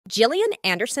Gillian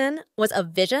Anderson was a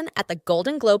vision at the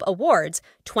Golden Globe Awards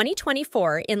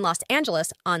 2024 in Los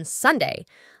Angeles on Sunday,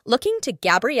 looking to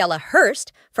Gabriela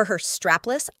Hearst for her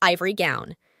strapless ivory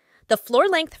gown. The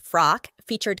floor-length frock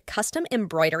featured custom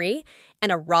embroidery and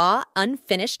a raw,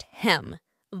 unfinished hem.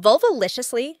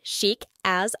 Vulvaliciously chic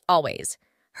as always.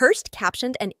 Hearst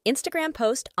captioned an Instagram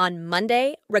post on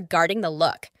Monday regarding the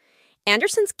look.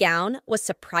 Anderson's gown was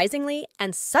surprisingly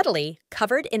and subtly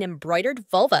covered in embroidered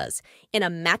vulvas in a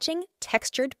matching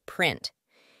textured print.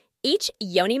 Each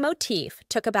yoni motif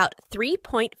took about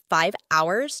 3.5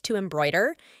 hours to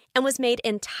embroider and was made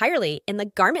entirely in the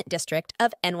garment district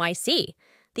of NYC.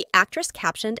 The actress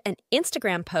captioned an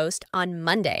Instagram post on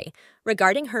Monday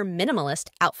regarding her minimalist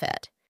outfit.